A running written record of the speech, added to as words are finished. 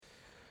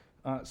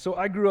So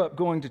I grew up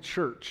going to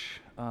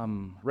church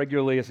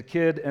regularly as a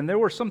kid, and there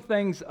were some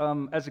things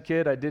as a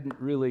kid I didn't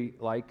really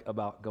like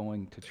about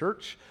going to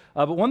church.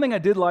 But one thing I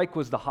did like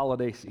was the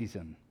holiday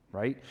season,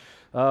 right?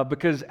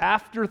 Because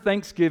after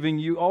Thanksgiving,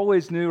 you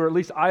always knew, or at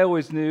least I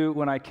always knew,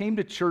 when I came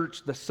to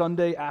church the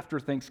Sunday after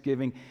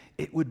Thanksgiving,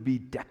 it would be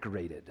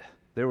decorated.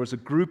 There was a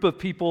group of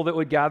people that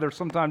would gather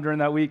sometime during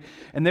that week,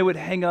 and they would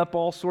hang up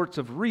all sorts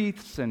of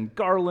wreaths and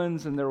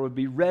garlands, and there would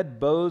be red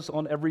bows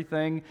on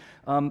everything.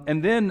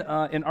 And then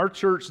in our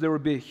church, there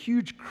would be a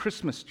huge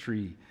Christmas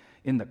tree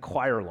in the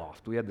choir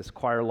loft. We had this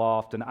choir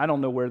loft, and I don't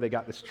know where they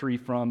got this tree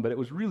from, but it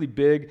was really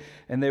big,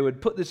 and they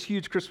would put this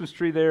huge Christmas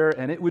tree there,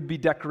 and it would be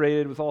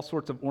decorated with all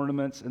sorts of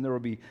ornaments, and there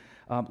would be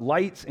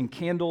lights and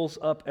candles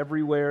up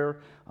everywhere.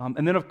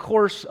 And then, of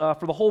course,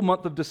 for the whole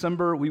month of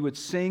December, we would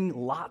sing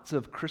lots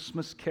of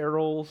Christmas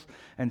carols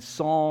and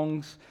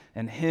songs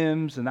and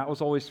hymns, and that was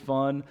always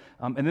fun.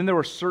 And then there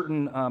were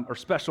certain or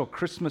special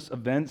Christmas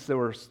events. There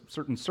were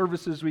certain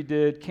services we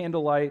did,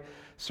 candlelight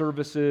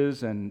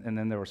services, and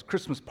then there was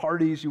Christmas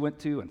parties you went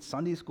to and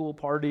Sunday school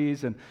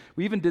parties. And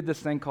we even did this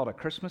thing called a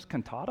Christmas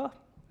cantata.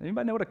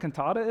 Anybody know what a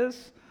cantata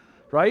is?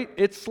 Right?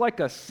 It's like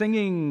a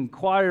singing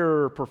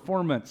choir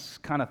performance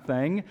kind of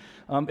thing.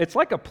 It's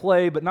like a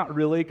play, but not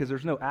really because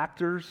there's no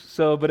actors.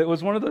 But it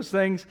was one of those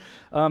things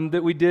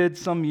that we did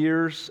some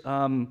years.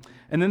 And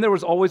then there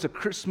was always a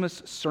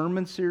Christmas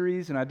sermon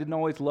series, and I didn't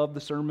always love the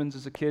sermons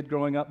as a kid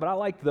growing up, but I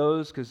liked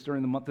those because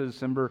during the month of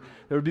December,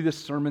 there would be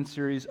this sermon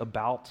series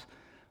about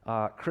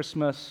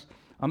Christmas.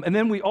 And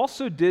then we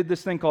also did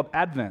this thing called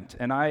Advent,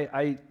 and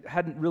I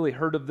hadn't really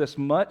heard of this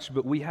much,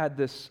 but we had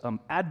this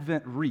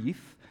Advent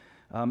wreath.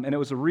 And it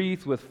was a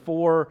wreath with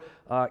 4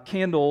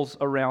 candles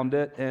around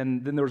it,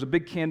 and then there was a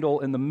big candle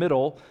in the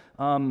middle.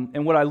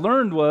 And what I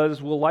learned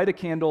was we'll light a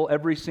candle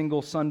every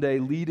single Sunday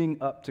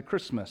leading up to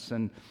Christmas.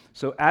 And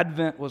so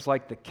Advent was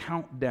like the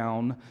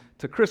countdown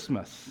to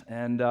Christmas.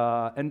 And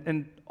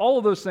all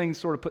of those things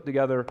sort of put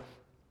together,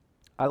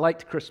 I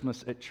liked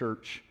Christmas at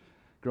church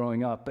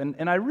growing up.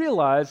 And I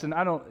realized, and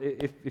I don't,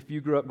 if you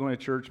grew up going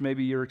to church,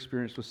 maybe your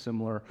experience was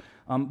similar.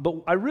 But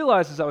I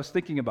realized as I was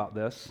thinking about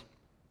this,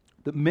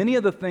 that many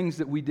of the things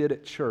that we did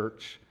at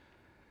church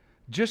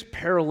just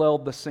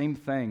paralleled the same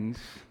things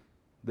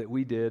that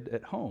we did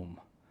at home.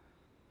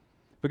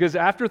 Because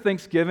after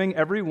Thanksgiving,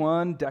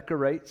 everyone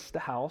decorates the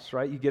house,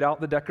 right? You get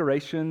out the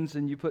decorations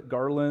and you put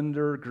garland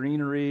or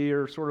greenery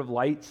or sort of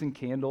lights and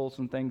candles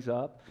and things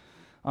up.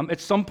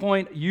 At some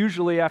point,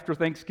 usually after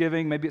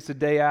Thanksgiving, maybe it's the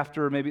day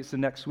after, maybe it's the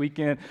next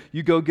weekend,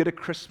 you go get a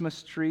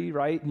Christmas tree,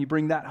 right? And you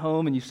bring that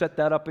home and you set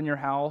that up in your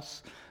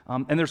house.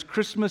 And there's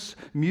Christmas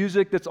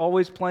music that's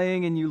always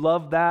playing, and you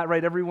love that,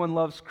 right? Everyone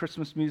loves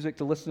Christmas music,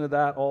 to listen to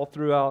that all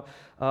throughout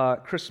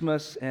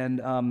Christmas. And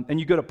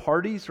you go to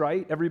parties,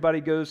 right? Everybody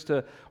goes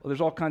to,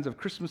 there's all kinds of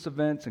Christmas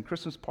events and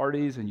Christmas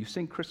parties, and you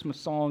sing Christmas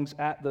songs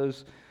at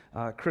those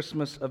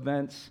Christmas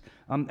events.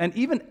 And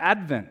even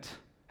Advent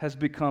has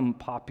become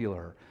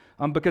popular.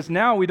 Because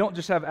now we don't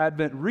just have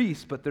Advent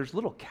wreaths, but there's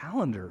little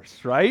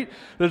calendars, right?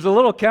 There's a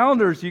little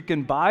calendars you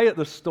can buy at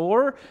the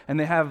store, and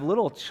they have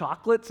little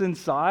chocolates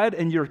inside,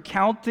 and you're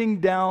counting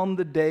down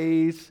the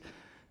days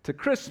to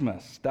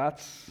Christmas.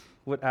 That's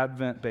what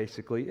Advent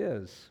basically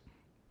is.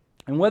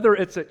 And whether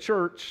it's at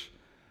church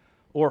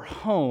or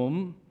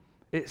home,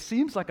 it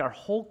seems like our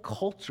whole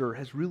culture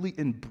has really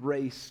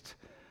embraced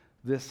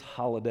this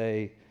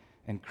holiday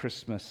and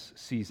Christmas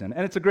season.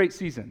 And it's a great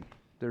season.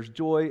 There's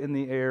joy in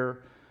the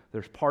air.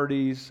 There's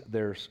parties,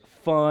 there's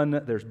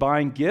fun, there's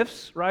buying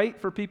gifts, right,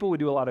 for people. We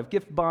do a lot of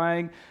gift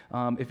buying.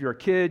 If you're a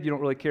kid, you don't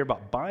really care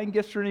about buying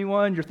gifts for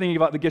anyone. You're thinking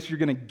about the gifts you're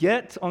going to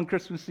get on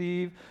Christmas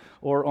Eve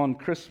or on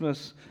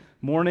Christmas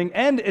morning.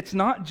 And it's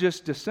not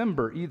just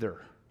December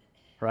either,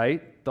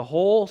 right? The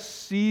whole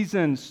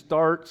season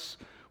starts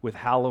with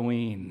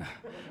Halloween,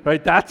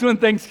 right? That's when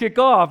things kick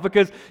off,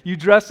 because you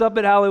dress up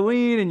at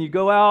Halloween and you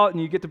go out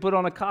and you get to put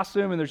on a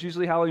costume, and there's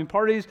usually Halloween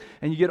parties,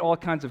 and you get all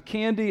kinds of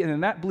candy, and then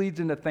that bleeds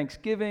into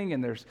Thanksgiving,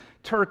 and there's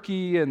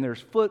turkey, and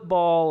there's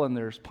football, and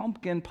there's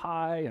pumpkin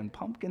pie, and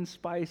pumpkin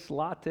spice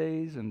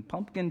lattes, and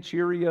pumpkin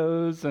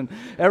Cheerios, and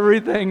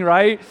everything,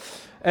 right?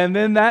 And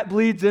then that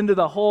bleeds into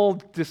the whole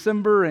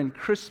December and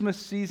Christmas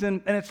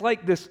season, and it's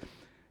like this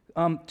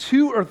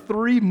 2 or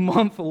 3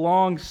 month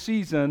long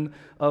season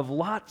of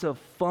lots of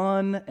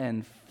fun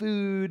and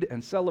food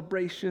and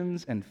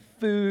celebrations and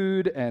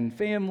food and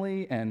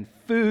family and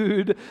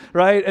food,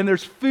 right? And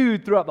there's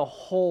food throughout the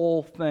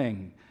whole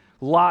thing.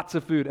 Lots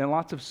of food and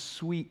lots of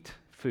sweet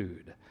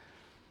food.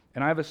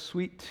 And I have a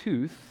sweet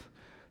tooth,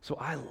 so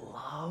I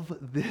love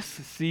this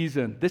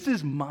season. This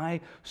is my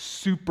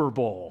Super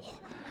Bowl,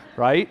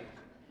 right?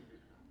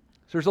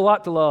 So there's a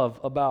lot to love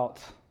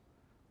about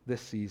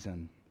this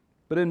season.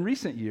 But in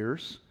recent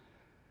years,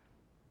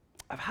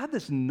 I've had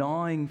this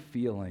gnawing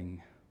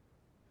feeling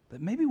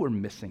that maybe we're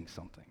missing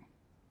something.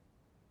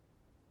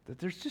 That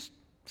there's just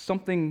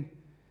something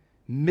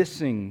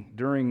missing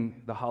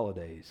during the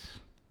holidays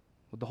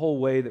with the whole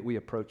way that we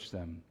approach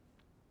them.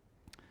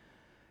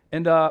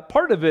 And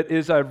part of it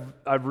is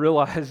I've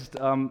realized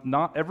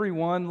not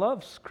everyone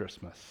loves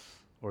Christmas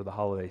or the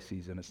holiday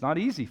season. It's not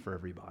easy for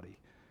everybody.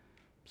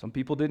 Some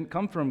people didn't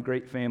come from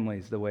great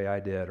families the way I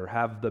did or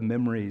have the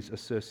memories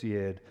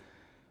associated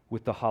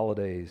with the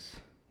holidays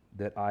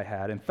that I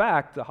had. In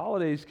fact, the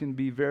holidays can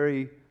be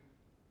very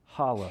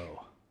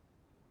hollow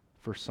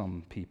for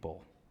some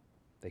people.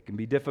 They can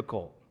be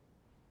difficult.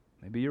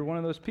 Maybe you're one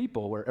of those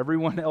people where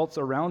everyone else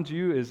around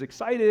you is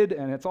excited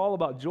and it's all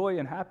about joy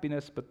and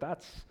happiness, but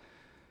that's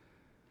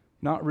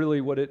not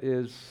really what it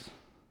is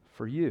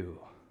for you.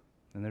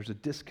 And there's a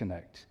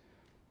disconnect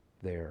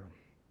there.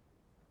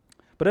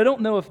 But I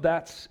don't know if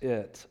that's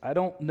it. I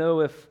don't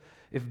know if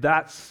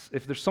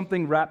there's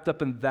something wrapped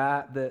up in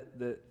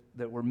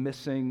that we're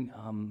missing.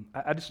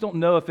 I just don't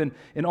know if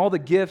in all the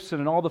gifts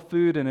and in all the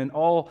food and in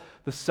all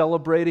the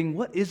celebrating,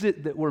 what is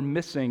it that we're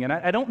missing? And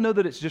I don't know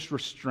that it's just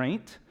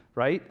restraint,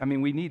 right? I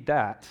mean, we need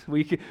that.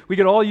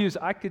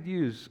 I could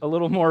use a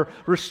little more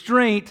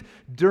restraint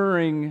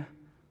during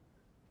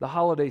the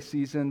holiday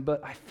season,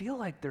 but I feel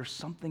like there's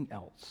something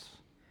else.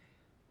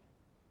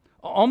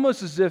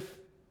 Almost as if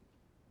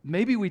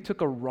maybe we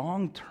took a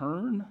wrong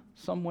turn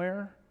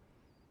somewhere,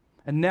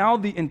 and now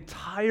the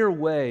entire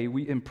way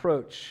we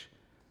approach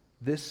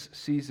this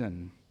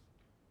season,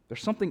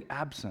 there's something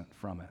absent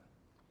from it.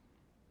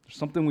 There's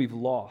something we've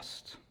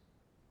lost.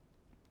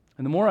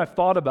 And the more I've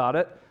thought about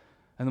it,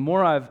 and the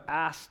more I've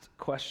asked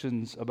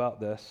questions about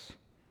this,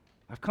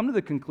 I've come to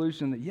the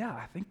conclusion that,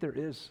 I think there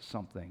is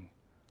something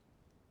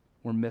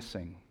we're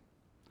missing.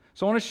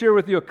 So I want to share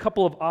with you a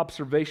couple of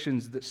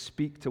observations that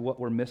speak to what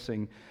we're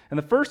missing. And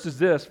the first is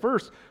this.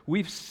 First,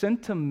 we've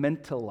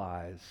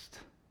sentimentalized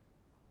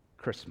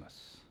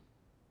Christmas.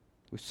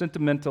 We've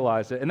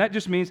sentimentalized it. And that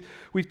just means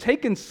we've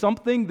taken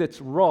something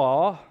that's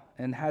raw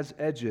and has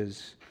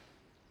edges,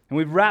 and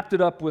we've wrapped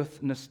it up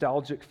with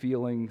nostalgic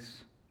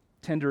feelings,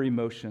 tender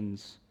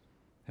emotions,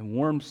 and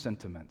warm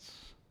sentiments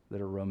that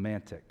are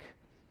romantic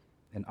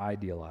and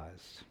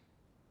idealized.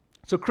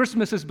 So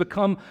Christmas has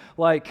become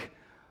like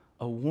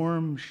a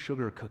warm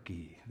sugar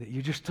cookie that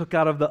you just took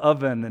out of the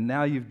oven and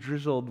now you've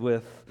drizzled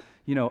with,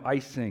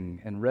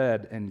 icing and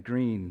red and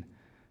green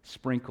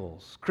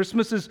sprinkles.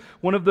 Christmas is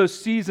one of those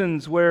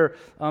seasons where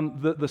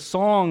the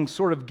songs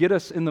sort of get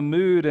us in the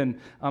mood, and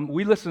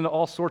we listened to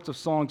all sorts of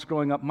songs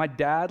growing up. My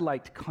dad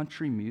liked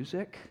country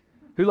music.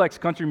 Who likes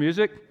country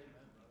music?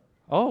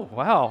 Oh,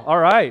 wow. All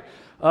right.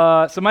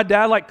 So my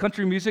dad liked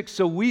country music,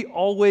 so we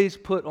always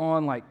put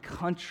on like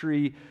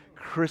country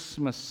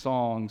Christmas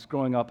songs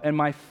growing up. And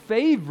my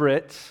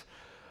favorite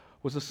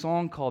was a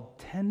song called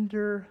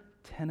Tender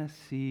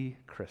Tennessee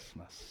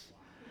Christmas.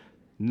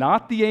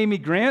 Not the Amy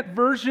Grant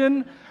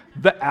version,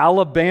 the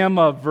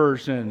Alabama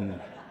version.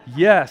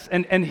 Yes,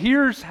 and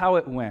here's how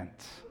it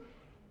went.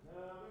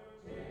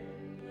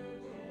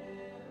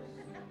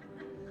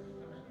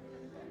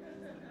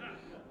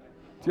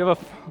 Do you have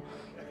a...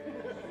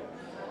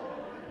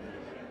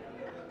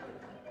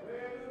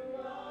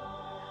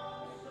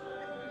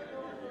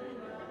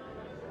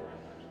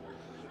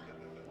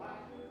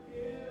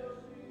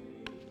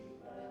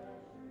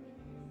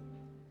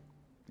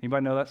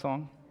 Anybody know that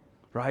song?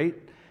 Right?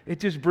 It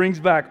just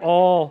brings back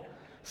all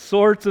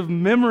sorts of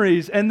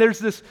memories. And there's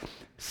this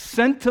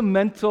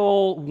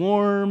sentimental,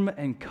 warm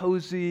and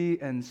cozy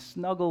and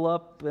snuggle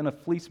up in a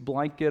fleece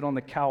blanket on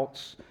the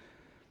couch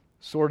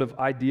sort of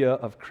idea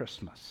of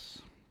Christmas.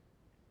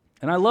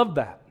 And I love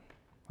that.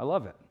 I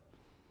love it.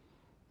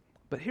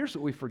 But here's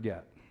what we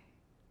forget.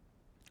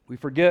 We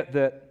forget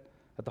that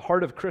at the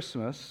heart of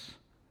Christmas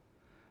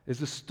is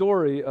the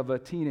story of a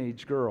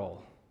teenage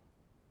girl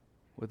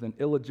with an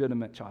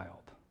illegitimate child.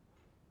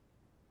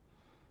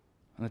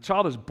 And the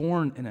child is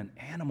born in an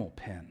animal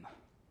pen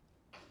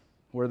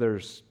where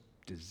there's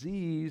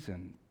disease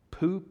and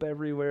poop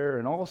everywhere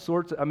and all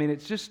sorts of, and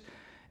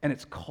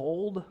it's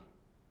cold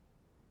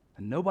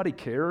and nobody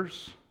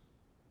cares.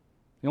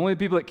 The only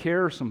people that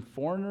care are some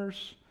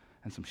foreigners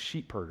and some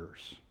sheep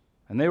herders.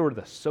 And they were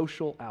the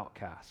social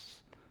outcasts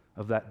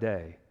of that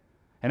day.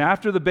 And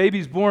after the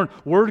baby's born,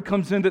 word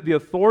comes in that the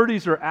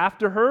authorities are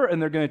after her and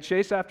they're going to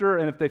chase after her,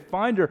 and if they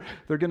find her,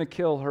 they're going to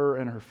kill her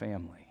and her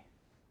family.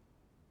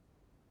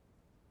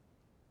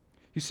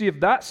 You see, if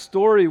that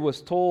story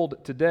was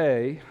told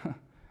today,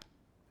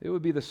 it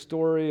would be the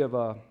story of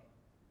a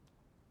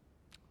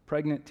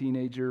pregnant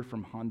teenager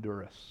from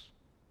Honduras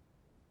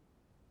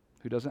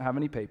who doesn't have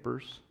any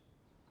papers,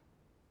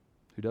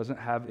 who doesn't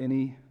have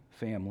any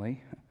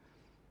family,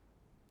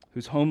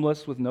 who's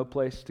homeless with no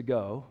place to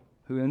go,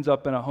 who ends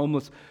up in a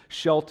homeless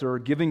shelter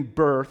giving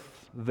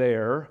birth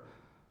there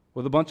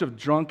with a bunch of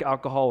drunk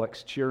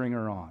alcoholics cheering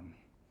her on.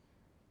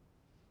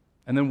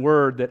 And then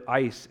word that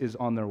ICE is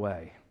on their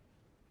way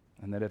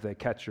and that if they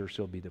catch her,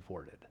 she'll be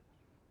deported.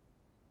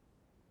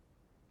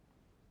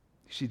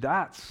 You see,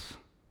 that's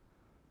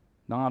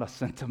not a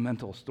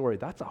sentimental story.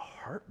 That's a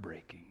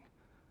heartbreaking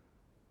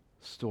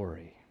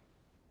story.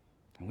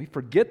 And we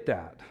forget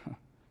that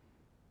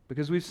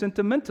because we've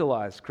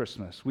sentimentalized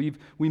Christmas. We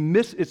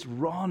miss its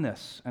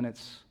rawness and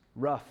its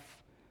rough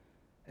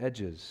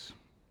edges.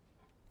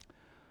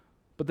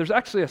 But there's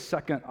actually a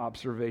second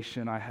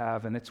observation I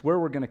have, and it's where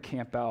we're going to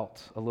camp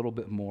out a little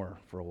bit more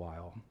for a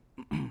while.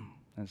 And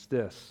it's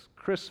this: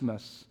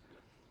 Christmas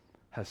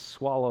has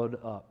swallowed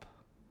up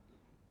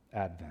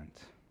Advent.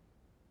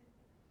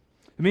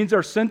 It means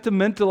our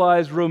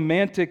sentimentalized,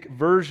 romantic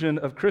version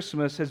of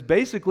Christmas has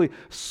basically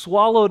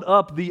swallowed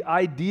up the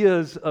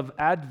ideas of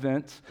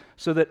Advent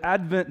so that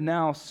Advent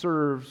now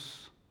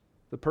serves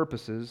the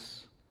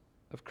purposes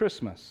of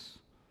Christmas.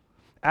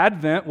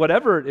 Advent,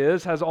 whatever it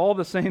is, has all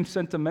the same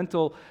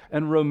sentimental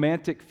and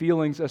romantic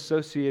feelings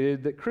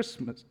associated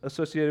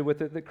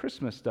with it that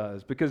Christmas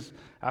does. Because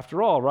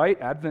after all, right,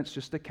 Advent's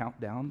just a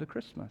countdown to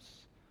Christmas.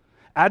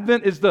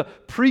 Advent is the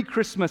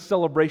pre-Christmas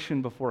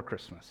celebration before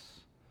Christmas.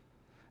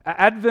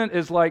 Advent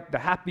is like the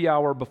happy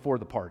hour before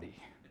the party,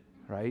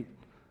 right?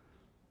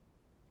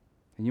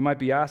 And you might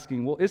be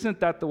asking, well, isn't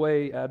that the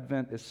way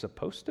Advent is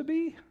supposed to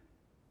be?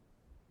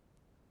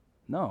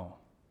 No.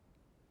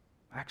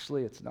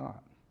 Actually, it's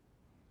not.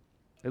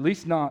 At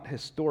least not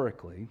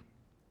historically.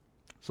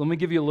 So let me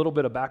give you a little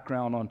bit of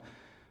background on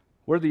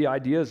where the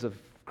ideas of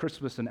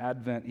Christmas and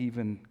Advent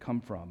even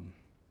come from.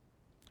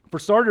 For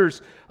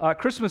starters,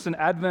 Christmas and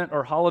Advent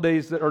are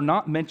holidays that are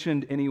not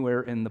mentioned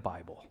anywhere in the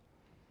Bible.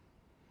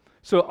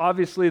 So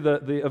obviously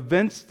the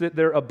events that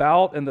they're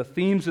about and the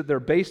themes that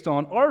they're based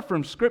on are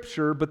from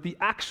Scripture, but the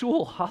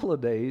actual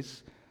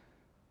holidays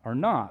are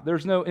not.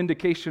 There's no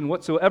indication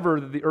whatsoever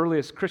that the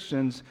earliest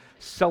Christians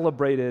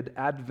celebrated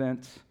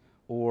Advent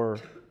or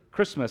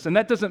Christmas. And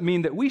that doesn't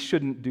mean that we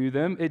shouldn't do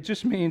them. It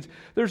just means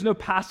there's no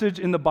passage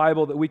in the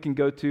Bible that we can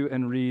go to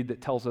and read that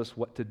tells us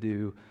what to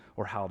do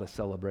or how to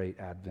celebrate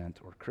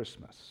Advent or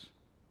Christmas.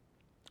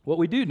 What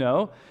we do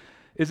know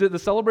is that the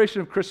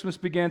celebration of Christmas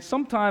began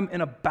sometime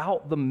in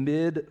about the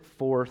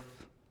mid-4th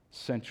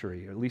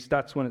century. Or at least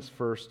that's when it's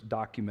first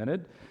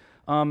documented.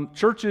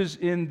 Churches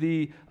in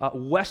the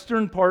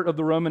western part of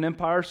the Roman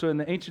Empire, so in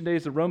the ancient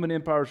days, the Roman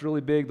Empire was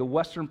really big. The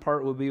western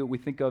part would be what we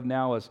think of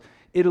now as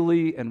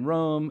Italy and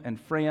Rome and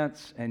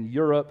France and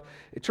Europe.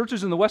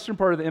 Churches in the western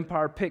part of the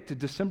empire picked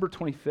December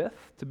 25th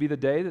to be the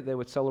day that they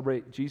would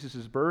celebrate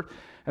Jesus' birth.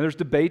 And there's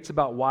debates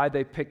about why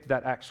they picked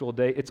that actual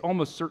day. It's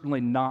almost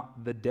certainly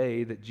not the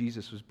day that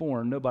Jesus was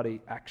born.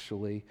 Nobody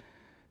actually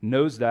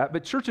knows that.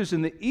 But churches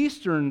in the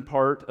eastern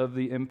part of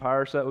the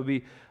empire, so that would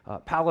be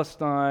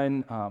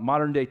Palestine,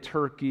 modern-day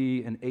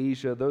Turkey, and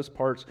Asia, those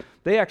parts,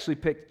 they actually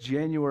picked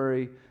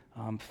January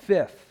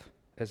 5th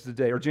as the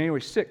day, or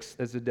January 6th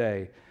as the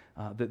day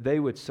that they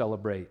would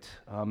celebrate.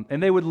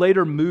 And they would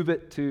later move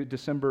it to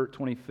December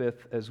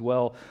 25th as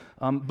well.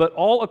 But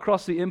all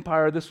across the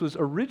empire, this was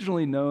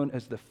originally known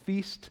as the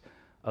Feast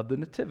of the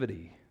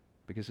Nativity,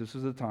 because this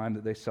was the time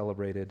that they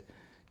celebrated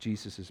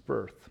Jesus'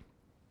 birth.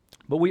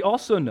 But we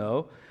also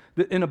know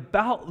that in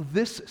about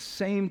this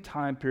same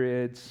time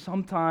period,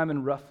 sometime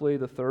in roughly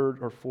the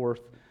 3rd or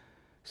 4th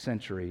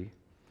century,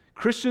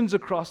 Christians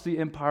across the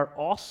empire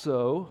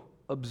also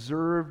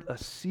observed a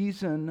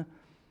season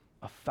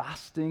of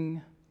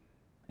fasting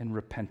and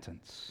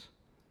repentance.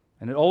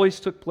 And it always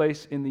took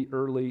place in the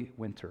early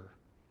winter.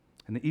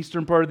 In the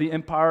eastern part of the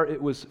empire,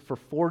 it was for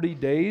 40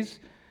 days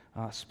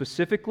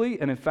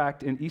specifically. And in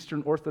fact, in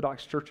Eastern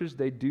Orthodox churches,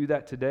 they do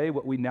that today.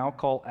 What we now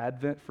call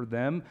Advent for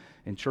them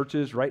in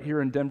churches right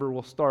here in Denver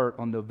will start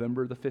on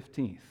November the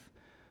 15th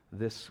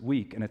this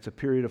week. And it's a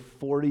period of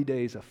 40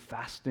 days of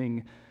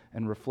fasting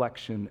and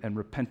reflection and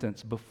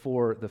repentance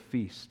before the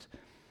Feast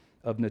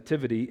of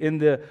Nativity. In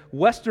the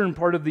western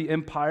part of the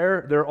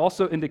empire, there are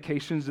also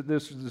indications that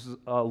this is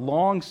a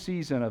long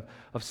season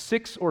of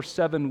 6 or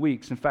 7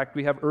 weeks. In fact,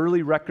 we have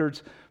early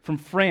records from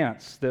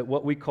France that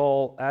what we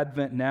call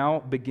Advent now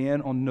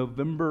began on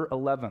November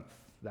 11th.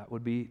 That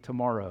would be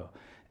tomorrow,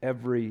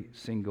 every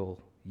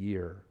single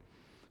year.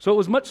 So it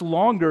was much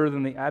longer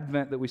than the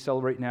Advent that we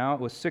celebrate now.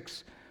 It was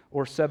 6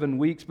 or 7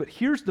 weeks. But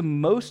here's the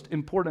most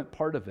important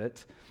part of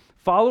it.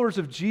 Followers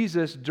of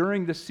Jesus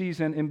during the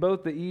season in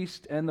both the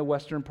east and the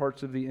western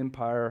parts of the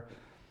empire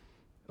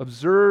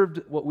observed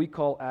what we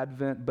call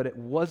Advent, but it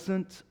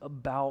wasn't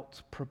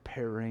about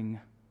preparing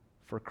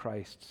for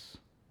Christ's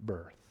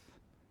birth.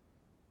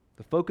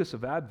 The focus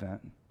of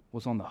Advent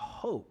was on the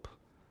hope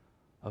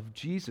of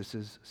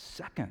Jesus'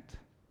 second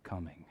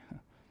coming.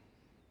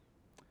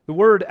 The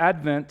word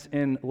Advent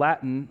in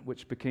Latin,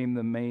 which became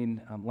the main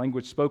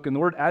language spoken, the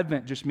word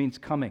Advent just means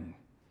coming.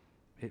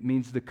 It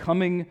means the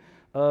coming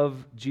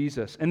of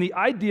Jesus. And the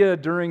idea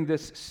during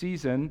this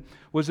season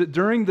was that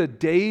during the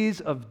days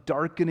of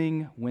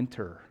darkening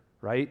winter,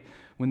 right,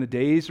 when the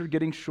days are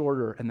getting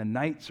shorter and the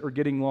nights are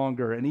getting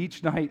longer and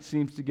each night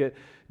seems to get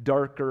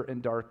darker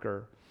and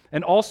darker.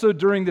 And also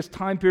during this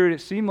time period,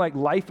 it seemed like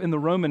life in the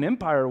Roman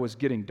Empire was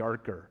getting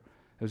darker.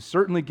 It was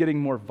certainly getting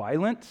more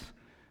violent.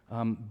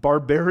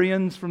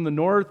 Barbarians from the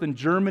north and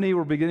Germany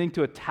were beginning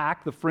to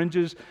attack the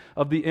fringes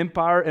of the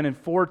empire, and in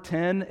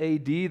 410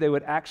 AD, they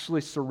would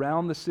actually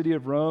surround the city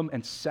of Rome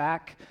and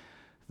sack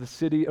the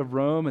city of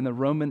Rome, and the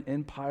Roman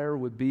Empire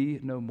would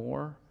be no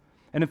more.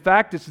 And in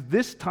fact, it's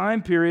this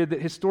time period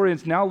that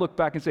historians now look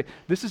back and say,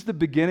 this is the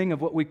beginning of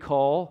what we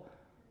call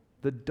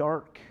the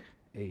Dark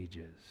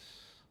Ages.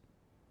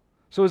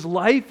 So as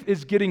life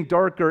is getting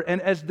darker,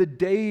 and as the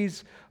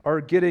days are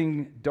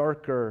getting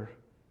darker,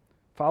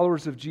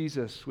 followers of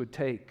Jesus would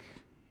take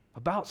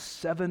about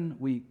 7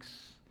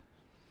 weeks,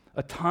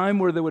 a time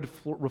where they would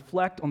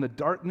reflect on the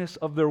darkness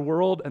of their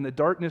world and the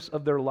darkness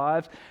of their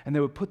lives, and they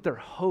would put their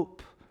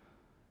hope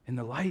in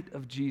the light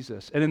of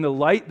Jesus and in the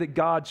light that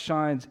God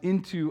shines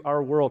into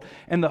our world,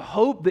 and the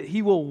hope that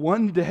He will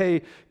one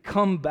day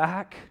come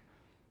back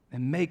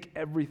and make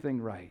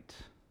everything right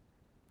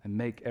and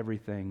make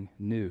everything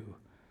new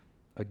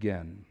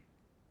again.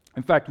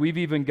 In fact, we've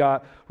even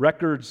got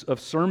records of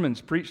sermons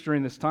preached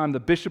during this time. The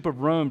Bishop of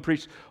Rome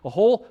preached a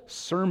whole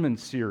sermon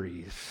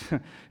series.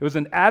 It was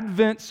an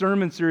Advent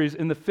sermon series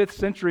in the 5th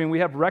century, and we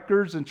have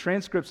records and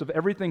transcripts of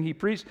everything he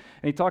preached.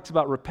 And he talks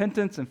about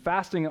repentance and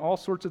fasting and all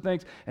sorts of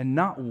things, and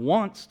not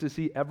once does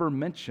he ever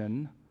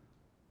mention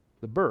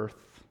the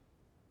birth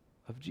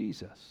of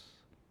Jesus.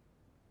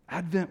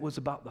 Advent was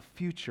about the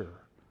future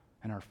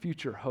and our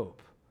future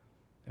hope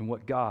and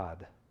what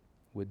God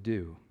would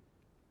do.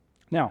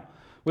 Now,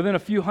 within a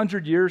few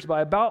hundred years, by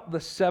about the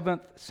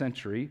 7th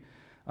century,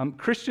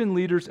 Christian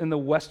leaders in the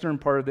western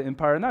part of the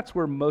empire, and that's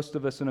where most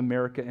of us in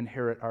America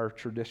inherit our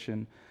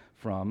tradition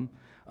from,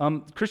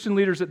 Christian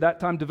leaders at that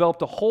time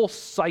developed a whole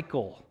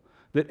cycle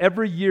that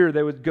every year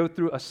they would go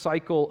through a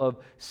cycle of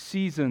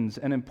seasons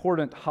and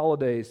important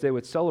holidays they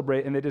would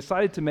celebrate, and they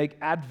decided to make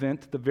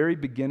Advent the very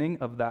beginning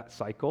of that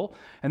cycle,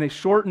 and they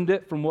shortened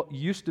it from what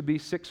used to be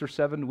 6 or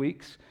 7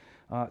 weeks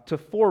to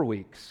 4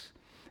 weeks.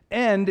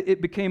 And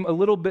it became a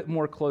little bit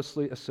more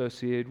closely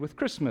associated with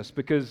Christmas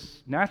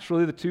because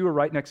naturally the two are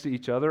right next to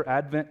each other.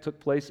 Advent took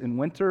place in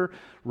winter,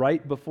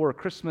 right before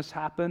Christmas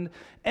happened.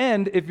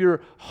 And if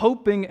you're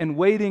hoping and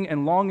waiting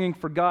and longing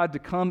for God to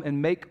come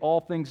and make all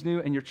things new,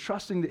 and you're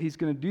trusting that He's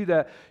going to do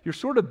that, you're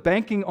sort of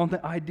banking on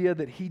the idea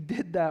that He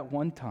did that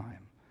one time.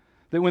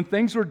 That when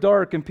things were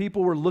dark and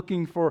people were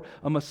looking for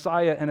a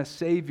Messiah and a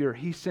Savior,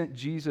 He sent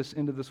Jesus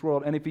into this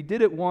world. And if He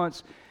did it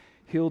once,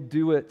 He'll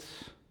do it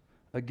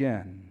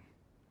again.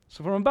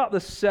 So from about the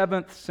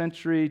 7th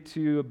century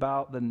to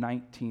about the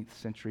 19th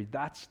century,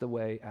 that's the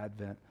way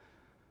Advent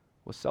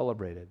was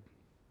celebrated.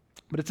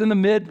 But it's in the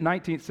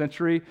mid-19th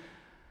century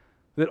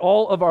that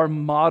all of our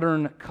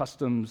modern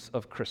customs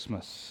of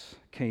Christmas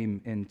came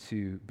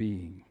into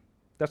being.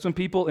 That's when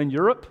people in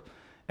Europe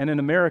and in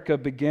America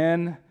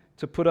began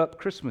to put up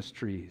Christmas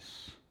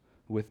trees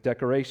with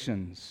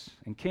decorations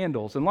and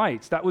candles and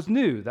lights. That was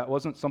new. That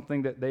wasn't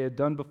something that they had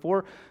done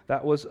before.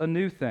 That was a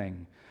new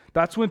thing.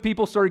 That's when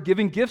people started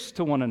giving gifts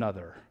to one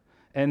another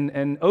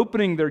and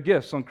opening their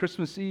gifts on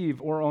Christmas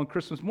Eve or on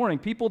Christmas morning.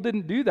 People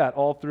didn't do that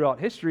all throughout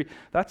history.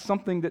 That's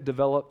something that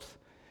developed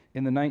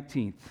in the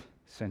 19th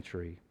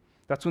century.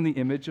 That's when the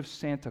image of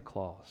Santa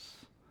Claus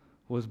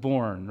was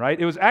born,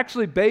 right? It was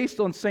actually based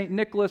on St.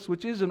 Nicholas,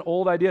 which is an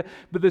old idea,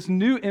 but this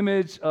new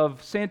image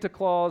of Santa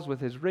Claus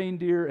with his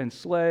reindeer and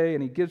sleigh,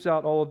 and he gives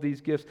out all of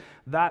these gifts,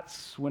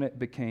 that's when it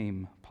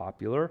became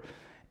popular.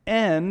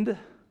 And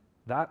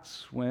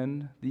that's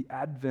when the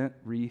Advent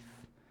wreath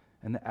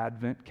and the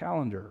Advent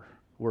calendar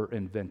were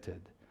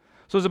invented.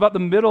 So it was about the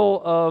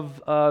middle of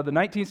the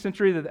 19th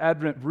century that the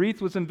Advent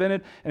wreath was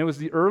invented, and it was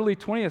the early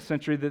 20th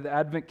century that the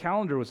Advent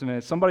calendar was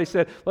invented. Somebody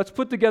said, let's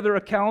put together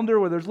a calendar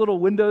where there's little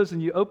windows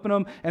and you open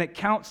them and it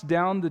counts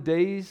down the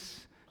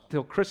days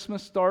till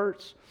Christmas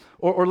starts.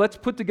 Or let's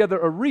put together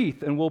a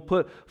wreath and we'll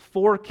put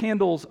 4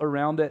 candles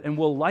around it and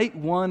we'll light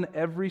one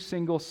every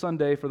single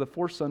Sunday for the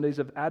 4 Sundays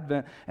of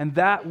Advent, and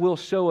that will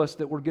show us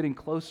that we're getting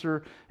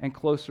closer and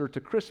closer to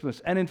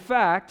Christmas. And in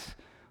fact,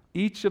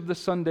 each of the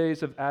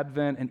Sundays of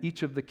Advent and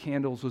each of the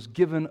candles was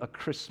given a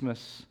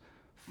Christmas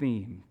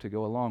theme to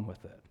go along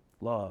with it.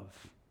 Love,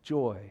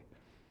 joy,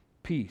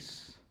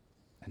 peace,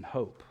 and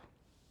hope.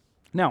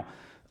 Now,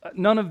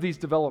 none of these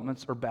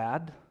developments are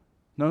bad.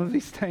 None of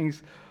these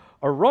things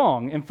are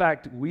wrong. In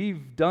fact,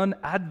 we've done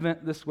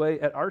Advent this way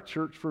at our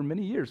church for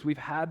many years. We've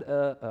had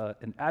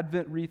an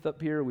Advent wreath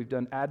up here. We've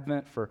done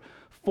Advent for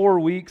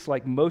 4 weeks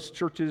like most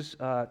churches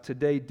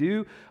today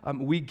do.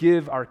 We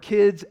give our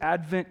kids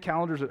Advent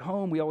calendars at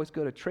home. We always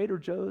go to Trader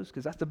Joe's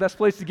because that's the best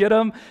place to get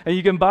them. And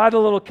you can buy the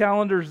little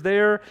calendars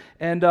there.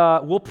 And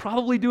we'll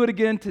probably do it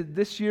again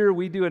this year.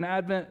 We do an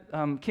Advent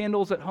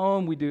candles at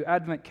home. We do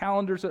Advent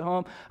calendars at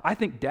home. I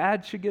think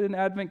Dad should get an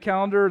Advent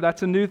calendar.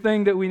 That's a new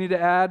thing that we need to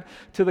add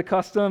to the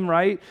custom,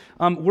 right?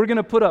 We're going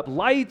to put up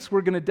lights.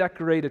 We're going to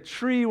decorate a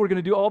tree. We're going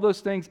to do all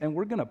those things. And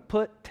we're going to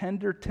put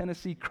Tender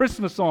Tennessee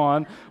Christmas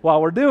on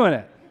while we're doing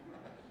it.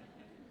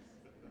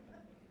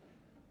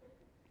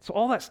 So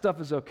all that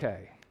stuff is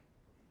okay.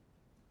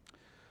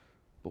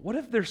 But what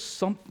if there's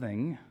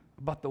something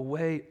about the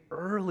way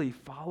early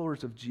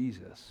followers of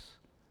Jesus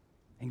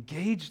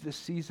engaged this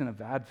season of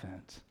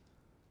Advent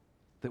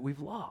that we've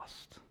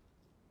lost?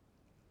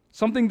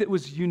 Something that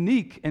was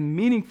unique and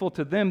meaningful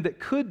to them that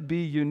could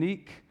be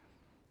unique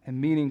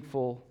and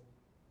meaningful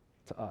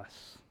to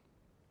us.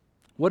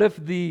 What if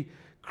the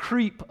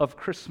creep of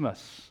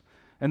Christmas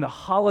and the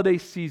holiday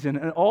season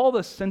and all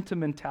the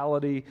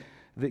sentimentality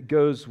that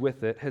goes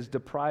with it has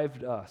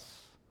deprived us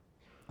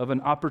of an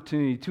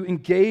opportunity to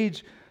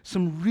engage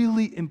some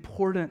really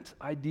important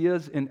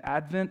ideas in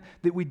Advent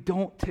that we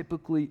don't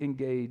typically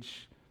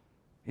engage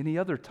any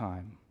other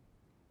time?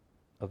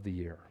 of the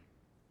year.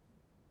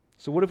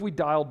 So what if we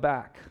dialed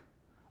back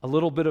a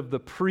little bit of the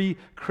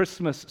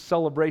pre-Christmas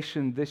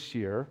celebration this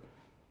year,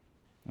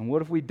 and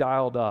what if we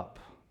dialed up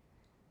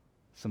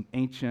some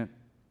ancient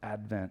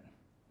Advent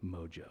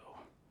mojo?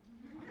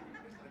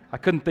 I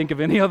couldn't think of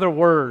any other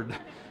word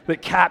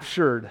that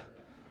captured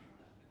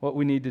what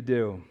we need to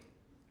do.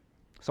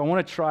 So I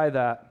want to try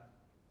that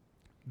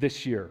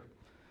this year.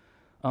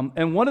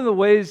 And one of the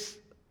ways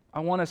I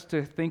want us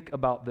to think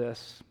about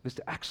this is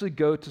to actually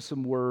go to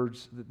some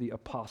words that the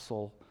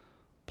Apostle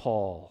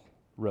Paul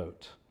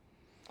wrote.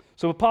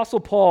 So Apostle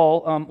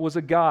Paul was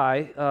a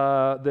guy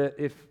that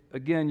if,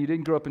 again, you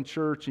didn't grow up in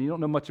church and you don't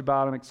know much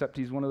about him except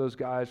he's one of those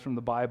guys from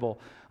the Bible,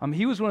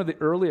 he was one of the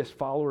earliest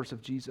followers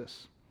of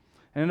Jesus.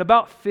 And in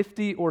about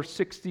 50 or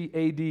 60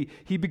 AD,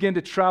 he began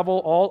to travel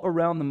all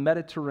around the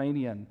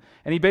Mediterranean.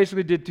 And he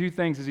basically did two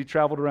things as he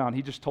traveled around.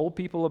 He just told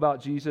people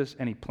about Jesus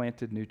and he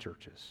planted new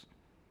churches.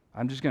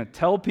 I'm just going to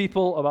tell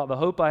people about the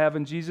hope I have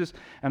in Jesus,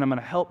 and I'm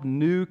going to help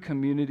new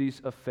communities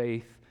of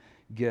faith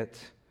get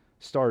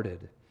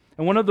started.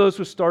 And one of those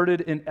was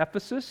started in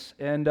Ephesus,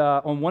 and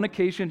on one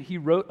occasion he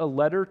wrote a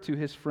letter to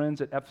his friends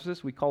at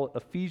Ephesus. We call it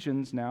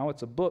Ephesians now.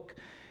 It's a book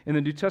in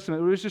the New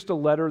Testament. It was just a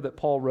letter that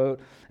Paul wrote.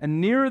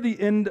 And near the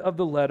end of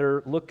the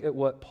letter, look at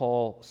what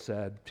Paul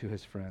said to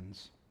his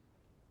friends.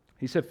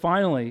 He said,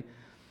 "Finally,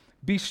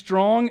 be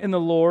strong in the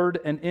Lord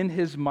and in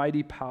his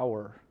mighty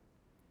power.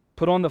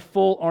 Put on the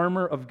full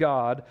armor of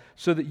God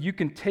so that you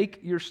can take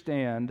your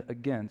stand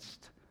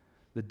against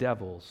the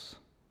devil's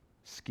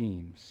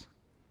schemes."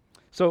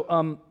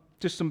 So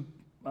just some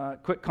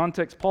quick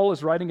context. Paul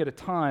is writing at a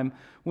time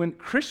when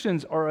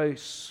Christians are a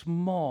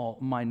small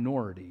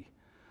minority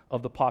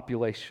of the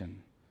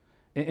population.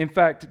 In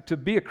fact, to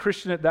be a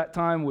Christian at that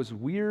time was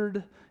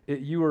weird.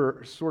 You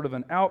were sort of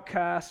an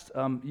outcast.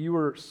 You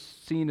were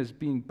seen as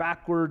being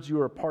backwards. You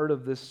were a part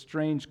of this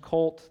strange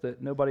cult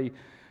that nobody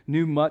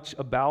knew much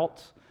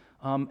about.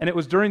 And it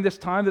was during this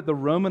time that the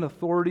Roman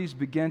authorities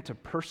began to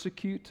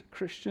persecute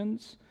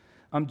Christians.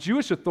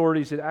 Jewish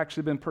authorities had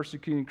actually been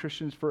persecuting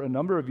Christians for a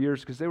number of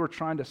years because they were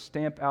trying to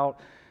stamp out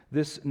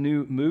this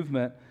new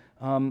movement.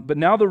 But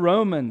now the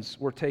Romans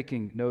were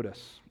taking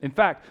notice. In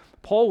fact,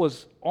 Paul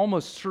was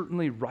almost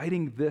certainly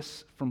writing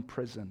this from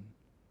prison.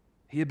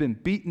 He had been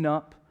beaten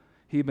up.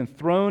 He had been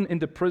thrown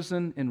into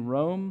prison in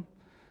Rome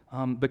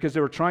because they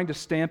were trying to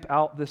stamp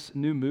out this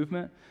new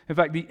movement. In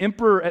fact, the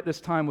emperor at this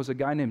time was a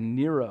guy named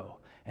Nero,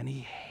 and he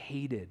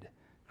hated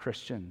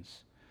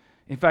Christians.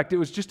 In fact, it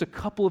was just a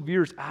couple of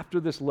years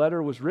after this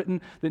letter was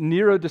written that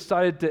Nero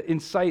decided to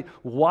incite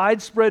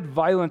widespread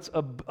violence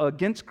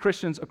against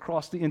Christians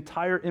across the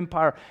entire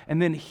empire,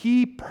 and then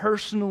he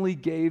personally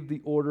gave the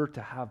order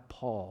to have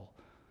Paul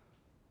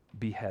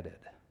beheaded.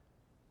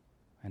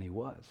 And he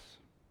was.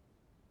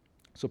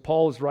 So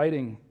Paul is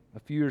writing a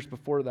few years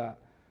before that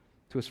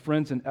to his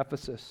friends in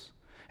Ephesus,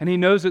 and he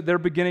knows that they're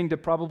beginning to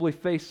probably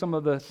face some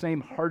of the same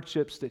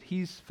hardships that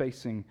he's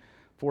facing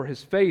for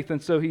his faith.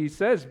 And so he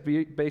says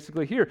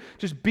basically here,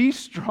 just be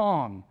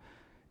strong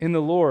in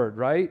the Lord,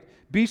 right?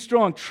 Be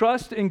strong.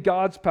 Trust in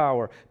God's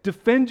power.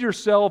 Defend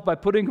yourself by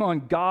putting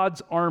on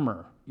God's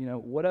armor,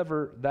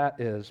 whatever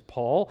that is,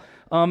 Paul,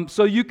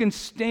 so you can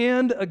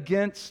stand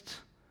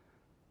against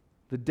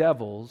the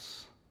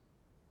devil's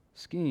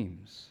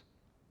schemes.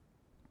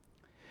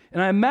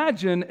 And I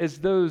imagine as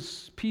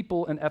those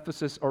people in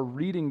Ephesus are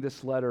reading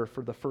this letter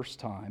for the first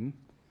time,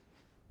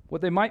 what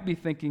they might be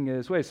thinking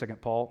is, wait a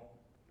second, Paul,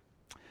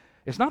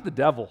 it's not the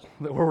devil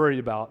that we're worried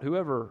about,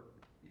 whoever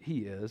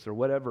he is or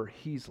whatever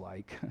he's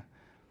like.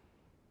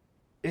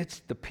 It's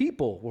the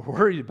people we're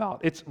worried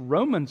about. It's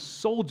Roman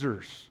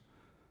soldiers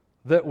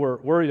that we're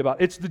worried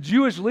about. It's the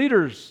Jewish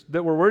leaders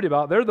that we're worried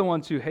about. They're the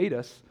ones who hate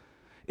us.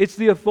 It's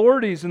the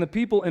authorities and the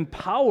people in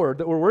power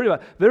that we're worried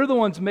about. They're the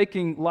ones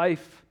making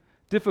life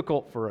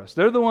difficult for us.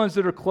 They're the ones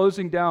that are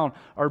closing down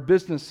our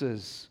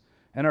businesses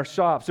and our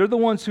shops. They're the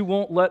ones who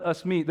won't let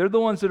us meet. They're the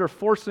ones that are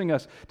forcing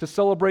us to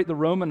celebrate the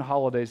Roman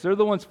holidays. They're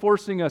the ones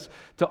forcing us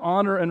to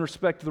honor and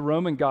respect the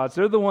Roman gods.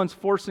 They're the ones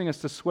forcing us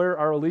to swear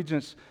our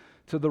allegiance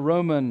to the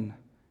Roman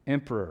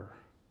emperor.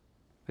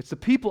 It's the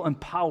people in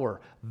power.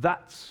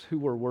 That's who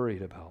we're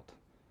worried about.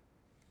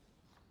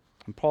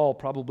 And Paul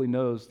probably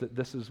knows that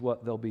this is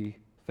what they'll be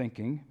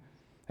thinking.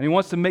 And he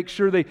wants to make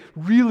sure they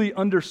really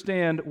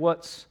understand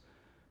what's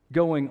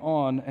going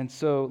on. And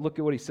so look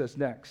at what he says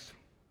next.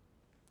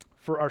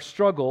 For our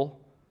struggle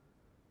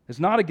is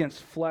not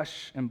against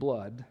flesh and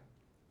blood,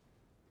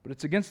 but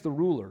it's against the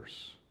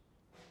rulers,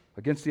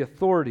 against the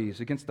authorities,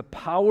 against the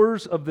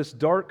powers of this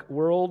dark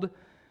world,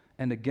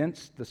 and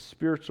against the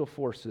spiritual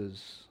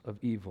forces of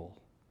evil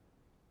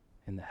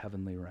in the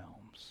heavenly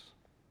realms.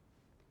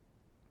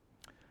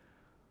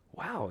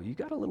 Wow, you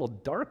got a little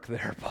dark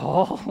there,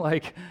 Paul.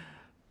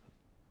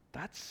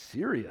 That's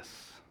serious.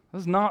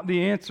 That's not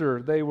the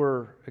answer they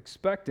were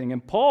expecting.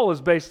 And Paul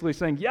is basically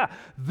saying, yeah,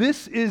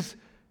 this is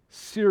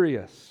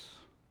serious.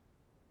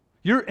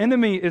 Your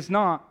enemy is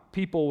not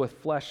people with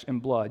flesh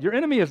and blood. Your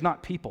enemy is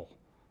not people.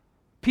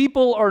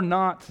 People are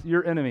not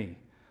your enemy.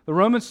 The The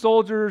Roman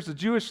soldiers, the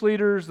Jewish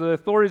leaders, the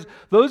authorities,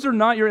 those are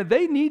not your,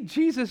 they need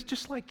Jesus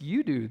just like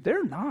you do.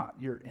 They're not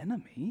your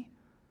enemy.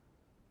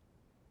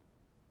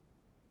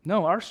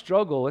 No, our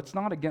struggle, it's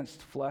not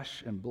against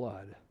flesh and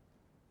blood.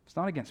 It's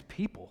not against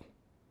people.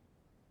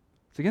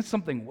 It's against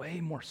something way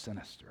more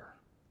sinister,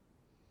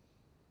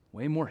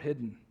 way more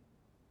hidden,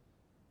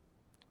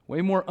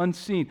 way more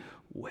unseen,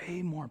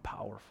 way more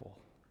powerful,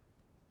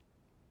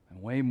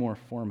 and way more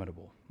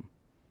formidable.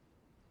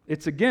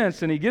 It's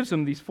against, and he gives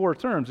them these 4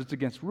 terms, it's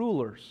against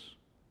rulers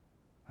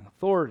and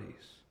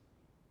authorities,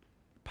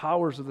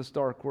 powers of this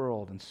dark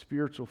world, and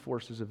spiritual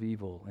forces of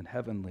evil in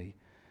heavenly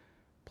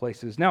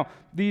places. Now,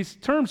 these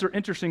terms are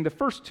interesting. The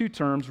first 2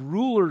 terms,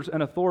 rulers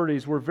and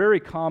authorities, were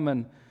very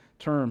common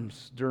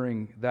terms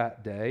during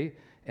that day.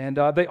 And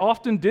they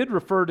often did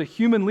refer to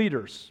human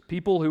leaders,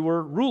 people who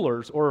were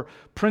rulers, or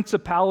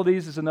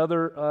principalities is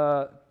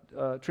another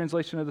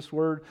translation of this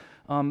word.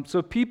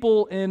 So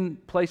people in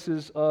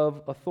places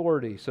of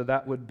authority. So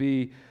that would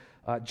be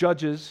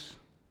judges,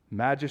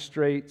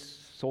 magistrates,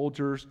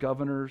 soldiers,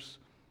 governors,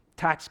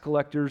 tax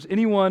collectors,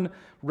 anyone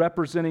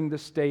representing the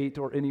state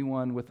or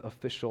anyone with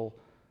official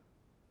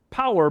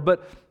power.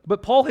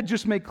 But Paul had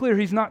just made clear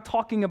he's not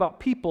talking about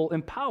people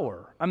in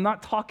power. I'm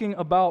not talking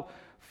about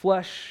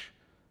flesh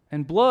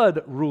and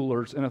blood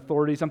rulers and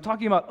authorities. I'm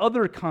talking about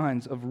other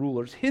kinds of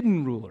rulers,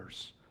 hidden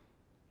rulers,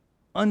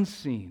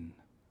 unseen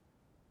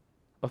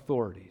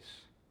authorities.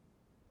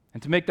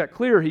 And to make that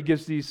clear, he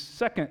gives these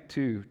second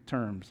 2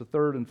 terms, the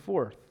third and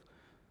fourth.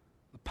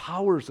 The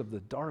powers of the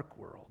dark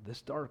world,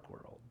 this dark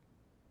world,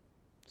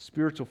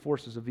 spiritual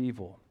forces of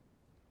evil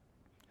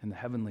in the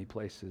heavenly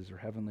places or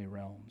heavenly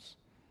realms.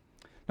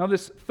 Now,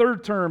 this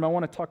third term, I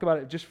want to talk about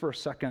it just for a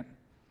second.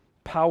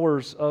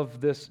 Powers of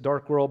this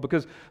dark world,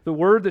 because the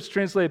word that's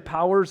translated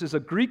powers is a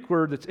Greek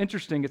word that's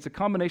interesting. It's a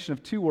combination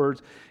of 2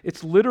 words.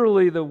 It's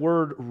literally the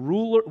word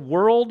ruler,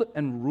 world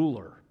and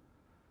ruler.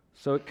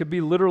 So it could be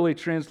literally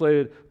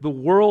translated the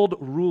world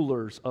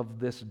rulers of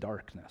this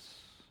darkness,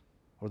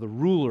 or the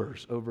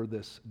rulers over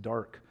this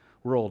dark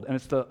world. And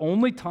it's the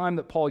only time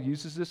that Paul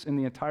uses this in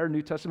the entire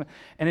New Testament,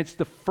 and it's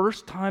the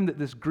first time that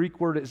this Greek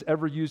word is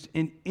ever used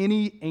in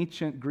any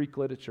ancient Greek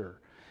literature.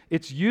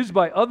 It's used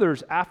by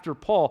others after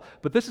Paul,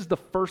 but this is the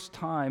first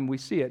time we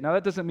see it. Now,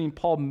 that doesn't mean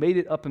Paul made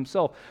it up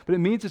himself, but it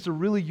means it's a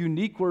really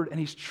unique word, and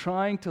he's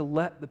trying to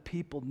let the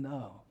people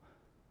know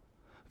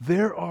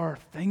there are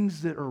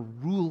things that are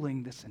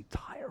ruling this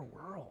entire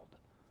world.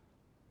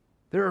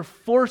 There are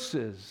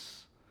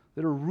forces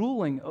that are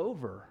ruling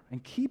over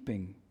and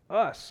keeping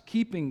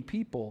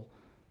people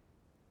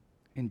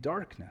in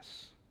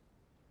darkness.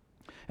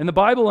 And the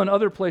Bible and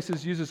other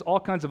places uses all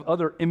kinds of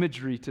other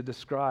imagery to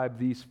describe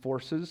these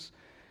forces.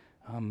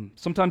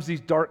 Sometimes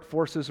these dark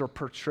forces are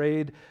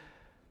portrayed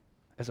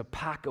as a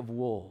pack of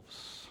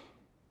wolves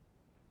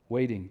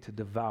waiting to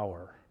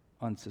devour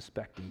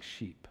unsuspecting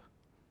sheep.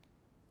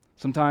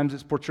 Sometimes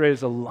it's portrayed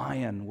as a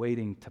lion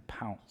waiting to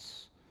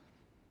pounce.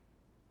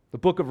 The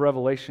book of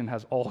Revelation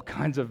has all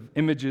kinds of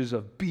images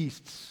of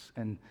beasts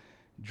and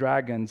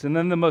dragons. And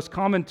then the most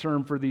common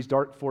term for these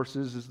dark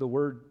forces is the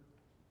word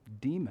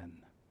demon.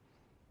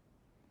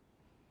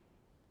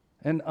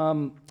 And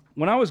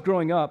when I was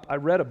growing up, I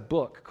read a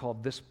book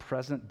called This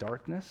Present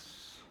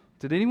Darkness.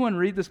 Did anyone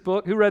read this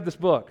book? Who read this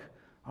book?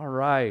 All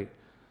right.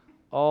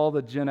 All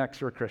the Gen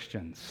Xer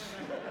Christians.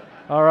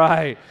 All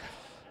right.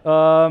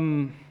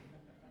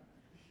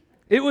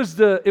 It was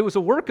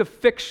a work of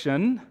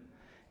fiction,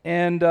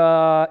 and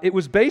it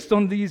was based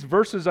on these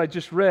verses I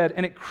just read,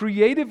 and it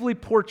creatively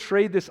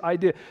portrayed this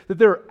idea that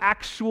there are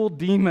actual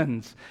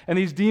demons, and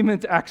these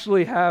demons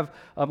actually have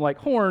like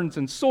horns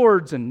and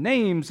swords and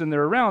names, and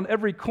they're around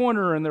every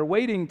corner, and they're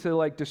waiting to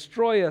like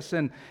destroy us,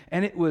 and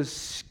it was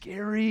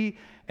scary,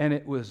 and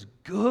it was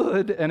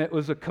good, and it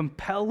was a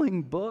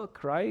compelling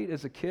book, right,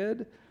 as a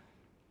kid.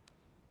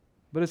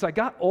 But as I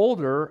got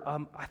older,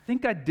 I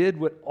think I did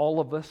what all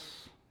of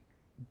us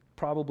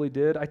probably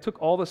did. I took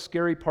all the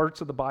scary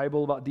parts of the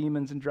Bible about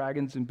demons and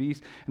dragons and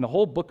beasts and the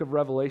whole book of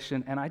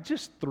Revelation, and I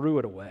just threw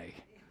it away,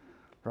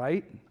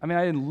 right? I mean,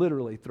 I didn't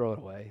literally throw it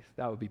away.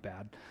 That would be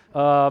bad.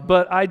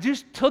 But I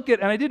just took it,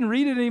 and I didn't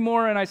read it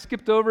anymore, and I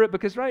skipped over it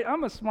because, right,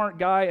 I'm a smart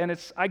guy, and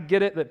I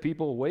get it that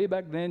people way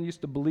back then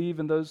used to believe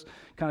in those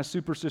kind of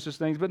superstitious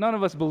things, but none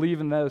of us believe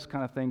in those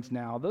kind of things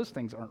now. Those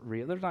things aren't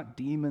real. There's not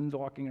demons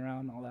walking around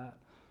and all that.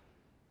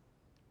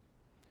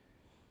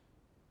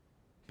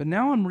 But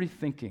now I'm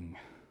rethinking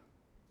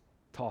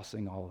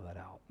tossing all of that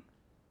out.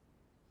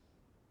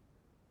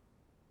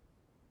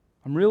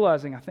 I'm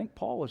realizing I think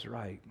Paul was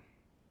right.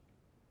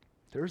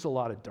 There's a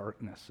lot of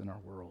darkness in our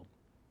world.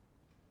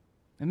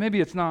 And maybe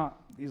it's not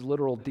these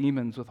literal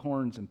demons with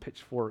horns and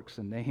pitchforks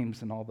and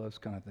names and all those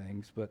kind of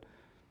things, but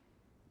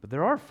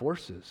there are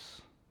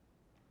forces,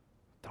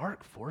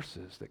 dark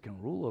forces that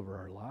can rule over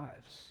our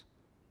lives.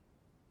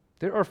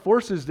 There are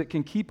forces that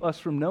can keep us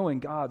from knowing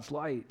God's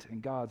light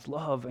and God's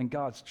love and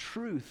God's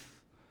truth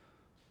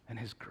and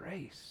His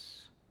grace.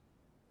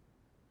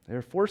 There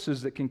are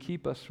forces that can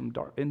keep us from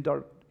in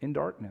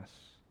darkness.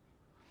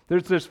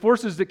 There's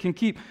forces that can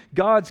keep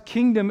God's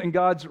kingdom and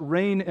God's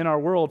reign in our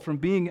world from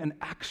being an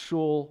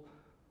actual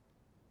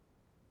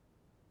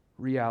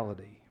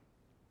reality.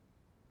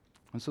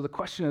 And so the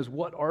question is,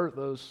 what are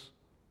those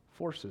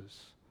forces,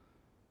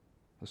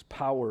 those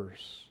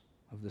powers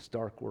of this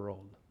dark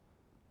world?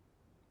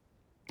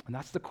 And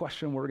that's the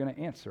question we're going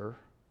to answer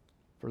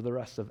for the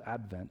rest of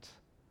Advent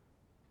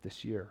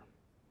this year.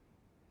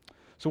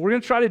 So we're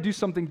going to try to do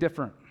something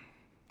different,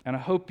 and I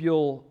hope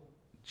you'll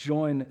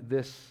join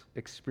this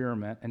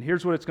experiment. And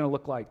here's what it's going to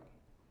look like.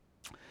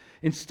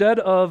 Instead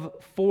of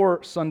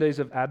 4 Sundays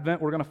of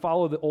Advent, we're going to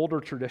follow the older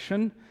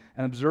tradition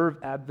and observe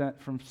Advent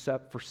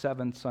for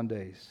 7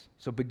 Sundays.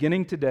 So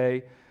beginning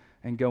today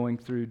and going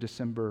through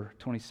December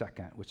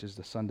 22nd, which is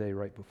the Sunday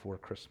right before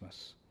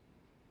Christmas.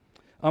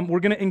 We're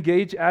going to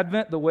engage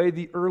Advent the way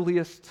the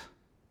earliest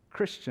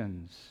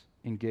Christians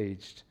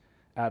engaged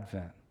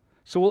Advent.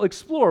 So we'll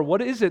explore,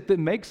 what is it that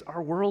makes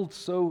our world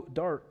so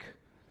dark?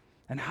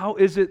 And how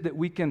is it that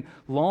we can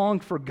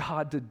long for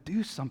God to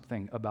do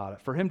something about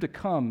it, for Him to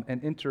come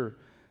and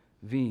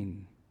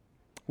intervene?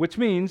 Which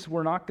means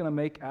we're not going to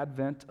make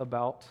Advent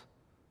about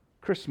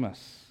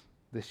Christmas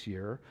this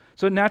year.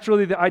 So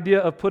naturally, the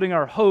idea of putting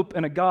our hope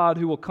in a God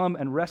who will come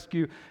and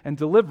rescue and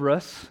deliver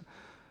us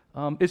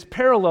is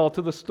parallel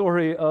to the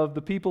story of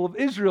the people of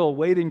Israel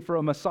waiting for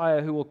a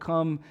Messiah who will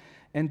come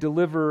and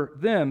deliver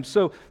them.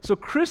 So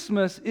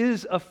Christmas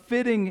is a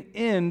fitting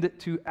end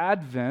to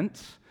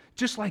Advent,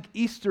 just like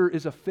Easter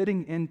is a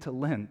fitting end to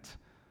Lent.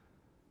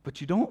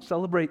 But you don't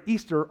celebrate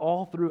Easter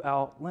all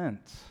throughout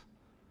Lent.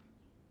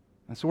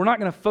 And so we're not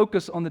going to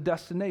focus on the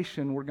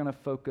destination, we're going to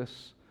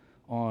focus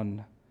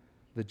on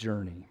the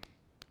journey.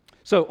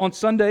 So on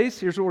Sundays,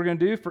 here's what we're going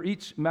to do for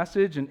each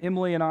message, and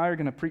Emily and I are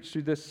going to preach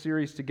through this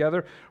series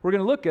together. We're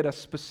going to look at a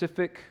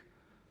specific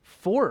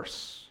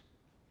force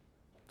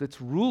that's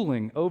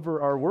ruling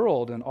over our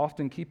world and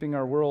often keeping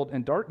our world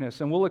in darkness.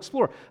 And we'll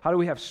explore, how do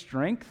we have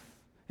strength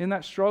in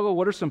that struggle?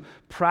 What are some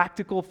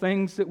practical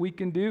things that we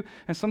can do?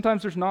 And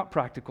sometimes there's not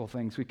practical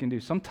things we can do.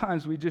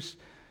 Sometimes we just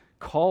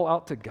call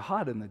out to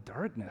God in the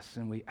darkness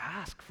and we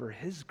ask for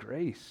His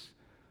grace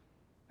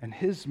and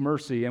His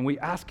mercy, and we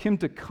ask Him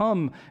to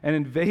come and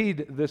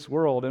invade this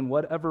world in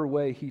whatever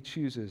way He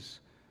chooses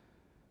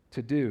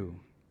to do.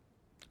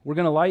 We're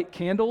going to light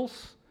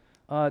candles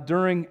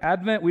during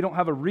Advent. We don't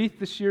have a wreath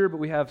this year, but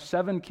we have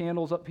 7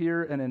 candles up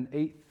here and an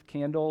 8th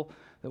candle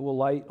that we'll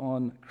light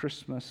on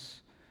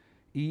Christmas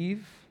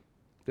Eve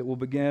that will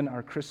begin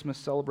our Christmas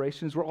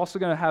celebrations. We're also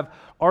going to have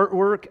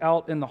artwork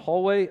out in the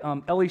hallway.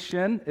 Ellie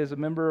Shen is a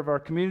member of our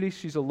community.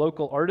 She's a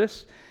local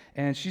artist,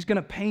 and she's going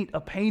to paint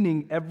a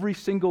painting every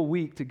single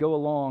week to go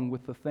along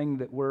with the thing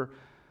that we're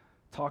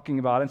talking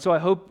about. And so I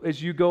hope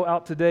as you go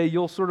out today,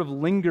 you'll sort of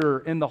linger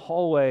in the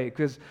hallway,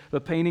 because the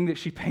painting that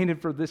she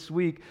painted for this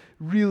week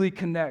really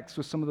connects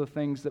with some of the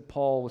things that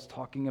Paul was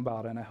talking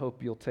about, and I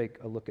hope you'll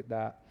take a look at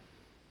that.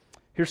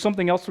 Here's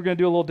something else we're going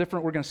to do a little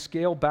different. We're going to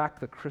scale back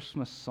the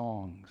Christmas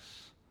songs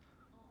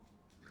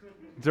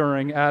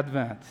during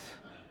Advent.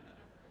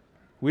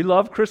 We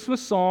love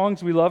Christmas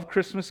songs. We love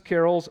Christmas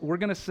carols. We're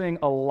going to sing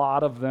a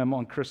lot of them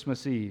on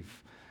Christmas Eve.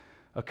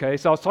 Okay,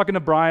 so I was talking to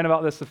Brian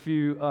about this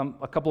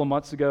a couple of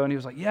months ago, and he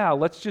was like, yeah,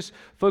 let's just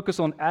focus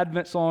on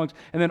Advent songs,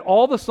 and then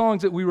all the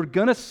songs that we were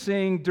going to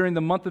sing during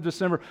the month of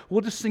December,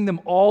 we'll just sing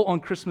them all on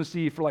Christmas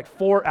Eve for like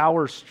 4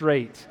 hours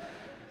straight.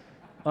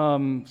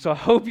 So I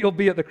hope you'll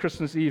be at the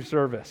Christmas Eve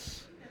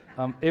service.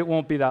 It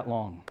won't be that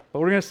long. But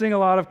we're going to sing a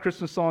lot of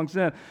Christmas songs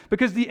then.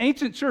 Because the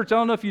ancient church, I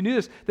don't know if you knew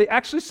this, they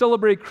actually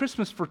celebrated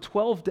Christmas for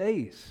 12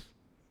 days.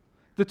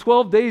 The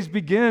 12 days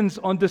begins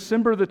on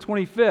December the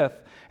 25th,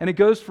 and it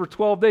goes for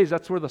 12 days.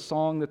 That's where the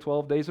song, The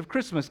 12 Days of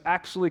Christmas,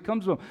 actually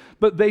comes from.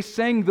 But they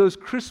sang those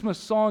Christmas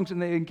songs, and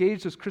they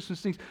engaged those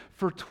Christmas things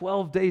for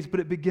 12 days,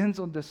 but it begins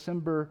on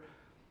December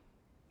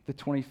the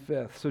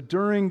 25th. So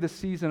during the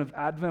season of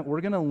Advent,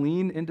 we're going to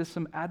lean into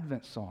some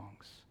Advent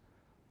songs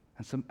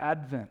and some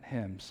Advent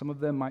hymns. Some of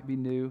them might be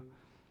new.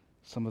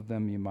 Some of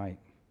them you might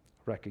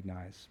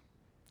recognize.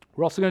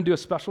 We're also going to do a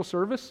special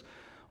service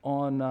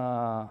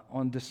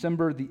on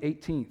December the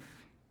 18th.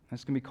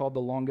 It's going to be called The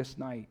Longest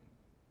Night.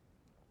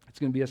 It's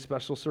going to be a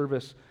special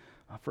service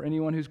for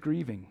anyone who's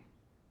grieving,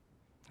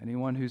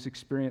 anyone who's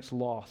experienced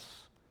loss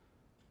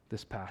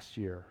this past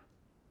year,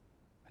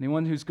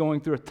 anyone who's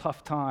going through a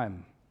tough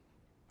time,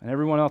 and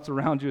everyone else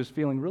around you is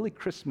feeling really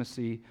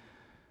Christmassy,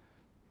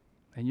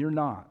 and you're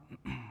not.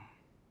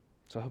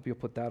 So I hope you'll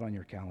put that on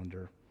your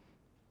calendar.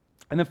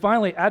 And then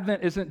finally,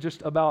 Advent isn't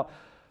just about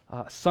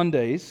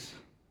Sundays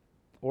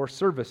or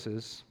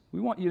services.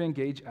 We want you to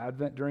engage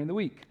Advent during the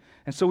week.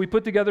 And so we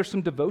put together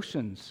some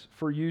devotions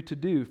for you to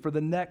do for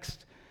the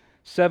next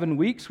 7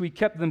 weeks. We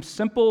kept them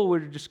simple. We're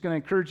just going to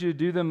encourage you to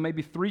do them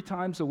maybe 3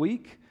 times a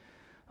week.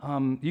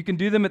 You can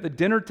do them at the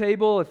dinner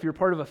table. If you're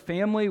part of a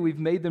family, we've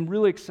made them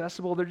really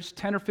accessible. They're just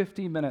 10 or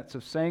 15 minutes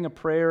of saying a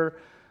prayer,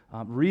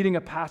 reading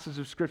a passage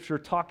of Scripture,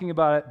 talking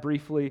about it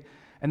briefly,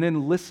 and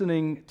then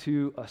listening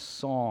to a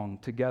song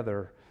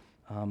together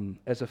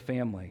as a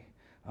family.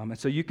 And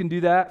so you can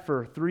do that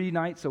for 3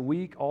 nights a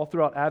week, all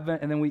throughout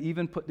Advent. And then we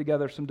even put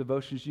together some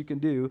devotions you can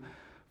do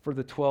for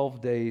the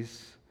 12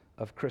 days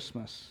of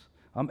Christmas.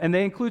 And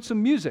they include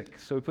some music.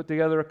 So we put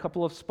together a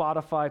couple of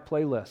Spotify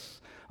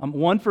playlists.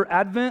 One for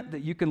Advent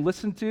that you can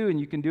listen to, and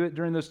you can do it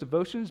during those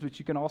devotions, but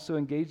you can also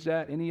engage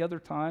that any other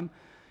time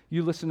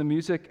you listen to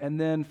music. And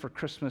then for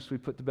Christmas, we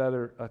put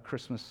together a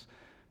Christmas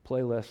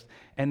playlist.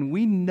 And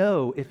we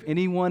know if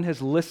anyone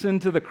has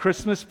listened to the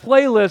Christmas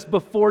playlist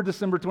before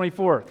December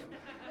 24th.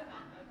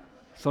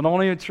 So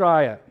don't even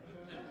try it.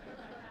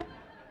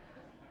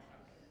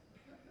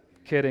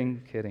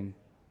 Kidding.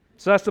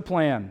 So that's the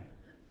plan.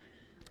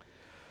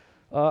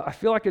 I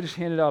feel like I just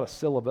handed out a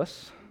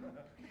syllabus.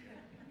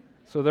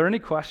 So are there any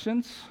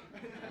questions?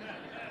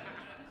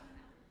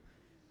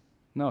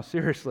 No,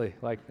 seriously.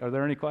 Are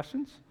there any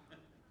questions?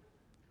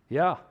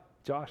 Yeah,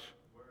 Josh.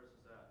 Where is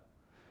this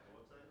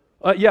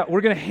at? Yeah,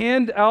 we're going to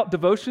hand out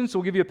devotions, so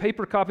we'll give you a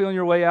paper copy on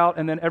your way out,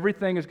 and then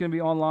everything is going to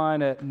be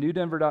online at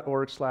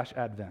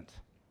newdenver.org/Advent.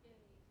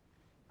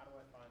 How do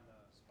I find the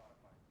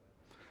Spotify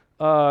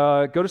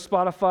playlist? Go to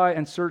Spotify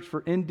and search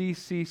for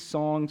NDC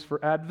Songs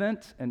for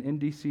Advent and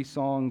NDC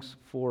Songs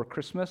for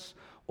Christmas,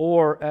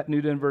 or at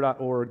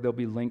newdenver.org, there'll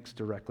be links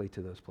directly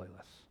to those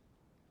playlists.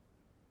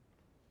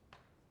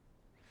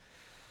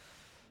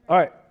 All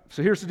right,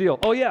 so here's the deal.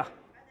 Oh, yeah. Are the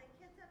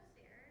kids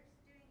upstairs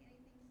doing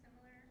anything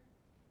similar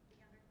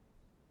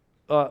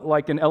together?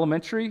 Like in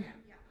elementary?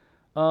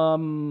 Yeah.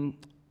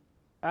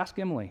 Ask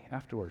Emily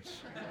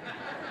afterwards.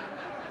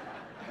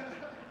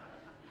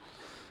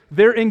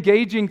 They're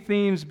engaging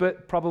themes,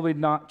 but probably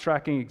not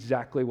tracking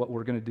exactly what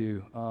we're going to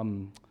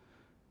do.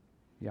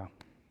 Yeah.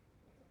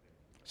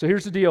 So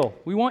here's the deal.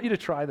 We want you to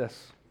try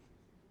this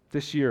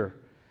year.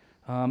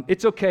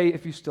 It's okay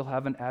if you still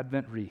have an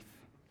Advent wreath.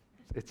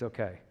 It's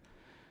okay.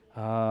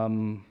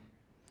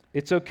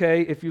 It's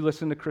okay if you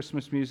listen to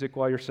Christmas music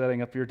while you're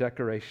setting up your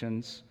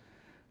decorations.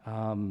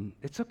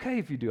 It's okay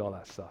if you do all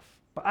that stuff.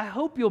 But I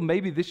hope you'll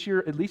maybe this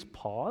year at least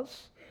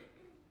pause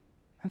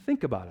and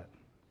think about it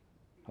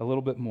a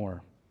little bit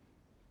more.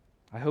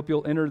 I hope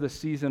you'll enter the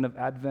season of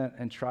Advent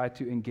and try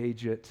to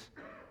engage it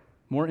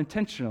more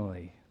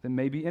intentionally than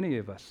maybe any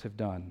of us have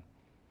done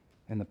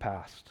in the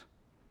past.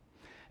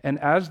 And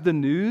as the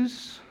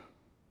news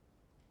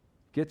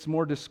gets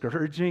more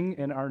discouraging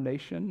in our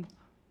nation,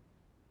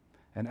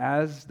 and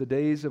as the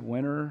days of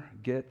winter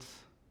get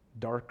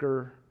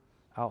darker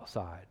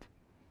outside,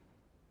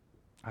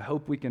 I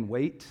hope we can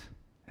wait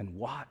and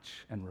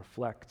watch and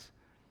reflect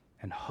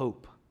and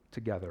hope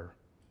together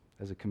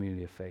as a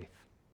community of faith.